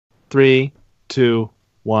3, 2,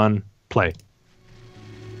 1, play.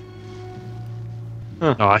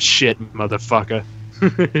 Huh. Oh shit, motherfucker.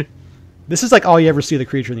 This is like all you ever see of the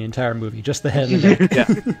creature in the entire movie, just the head and the neck.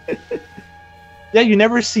 Yeah. Yeah, you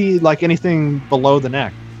never see like anything below the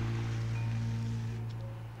neck.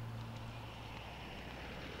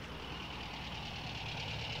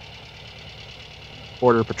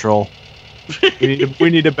 Border Patrol. We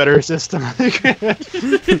need a better system.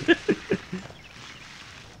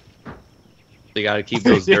 They gotta keep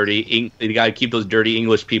those dirty. They gotta keep those dirty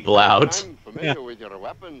English people out. I'm familiar with your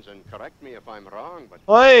weapons, and correct me if I'm wrong, but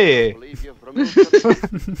Oi! I believe you've removed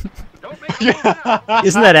the... Don't make a move now.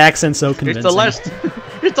 Isn't that accent so convincing?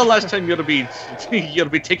 It's the last time you'll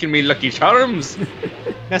be taking me Lucky Charms.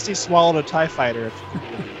 Nessie swallowed a TIE fighter.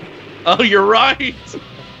 Oh, you're right.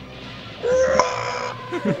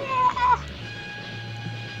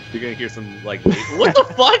 You're gonna hear some like, what the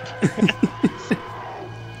fuck?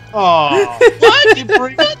 Oh, What? he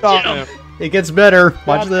breathed on him. It gets better.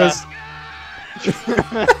 Watch this.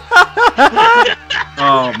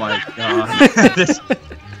 Oh my god.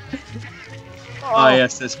 Oh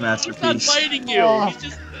yes, this He's not masterpiece. fighting you. Oh. He's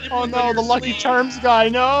just. Oh no, the Lucky Charms guy,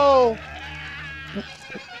 no!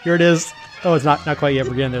 Here it is. Oh, it's not quite yet.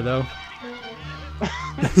 We're getting there though.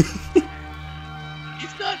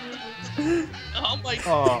 He's not. Oh my.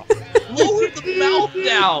 Oh. Lower the mouth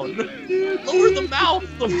down. Lower the mouth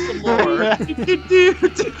some more.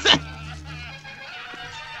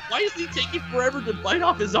 Why is he taking forever to bite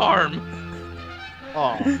off his arm?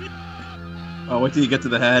 Oh. Oh, wait till you get to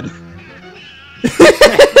the head.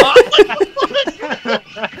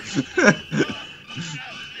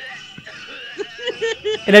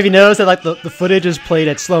 And have you noticed that like the footage is played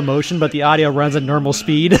at slow motion, but the audio runs at normal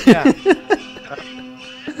speed? Yeah.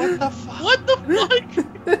 What the fuck? What the fuck?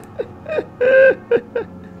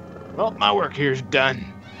 Well, my work here's done.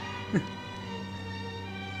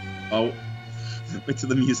 Oh, wait till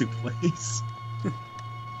the music plays.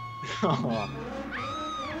 Oh.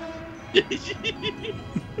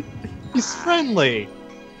 He's friendly.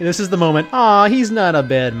 This is the moment. Aw, he's not a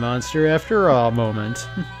bad monster after all moment.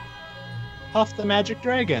 Puff the Magic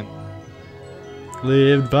Dragon.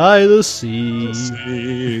 Lived by the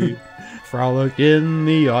sea. Frolic in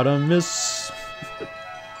the autumn mists.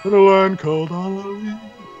 In a land called Halloween.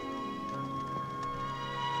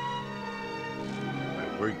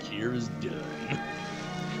 My work here is done.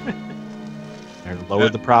 I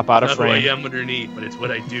lowered the prop out of Not who I frame. am underneath, but it's what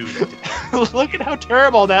I do. Look at how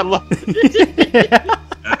terrible that looks.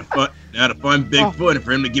 Now to find Bigfoot and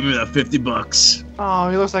for him to give me that $50. Oh,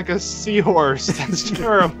 he looks like a seahorse. That's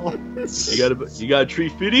terrible. You got a tree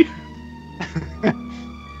fitty?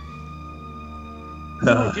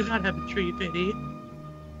 No, I do not have a tree fitty.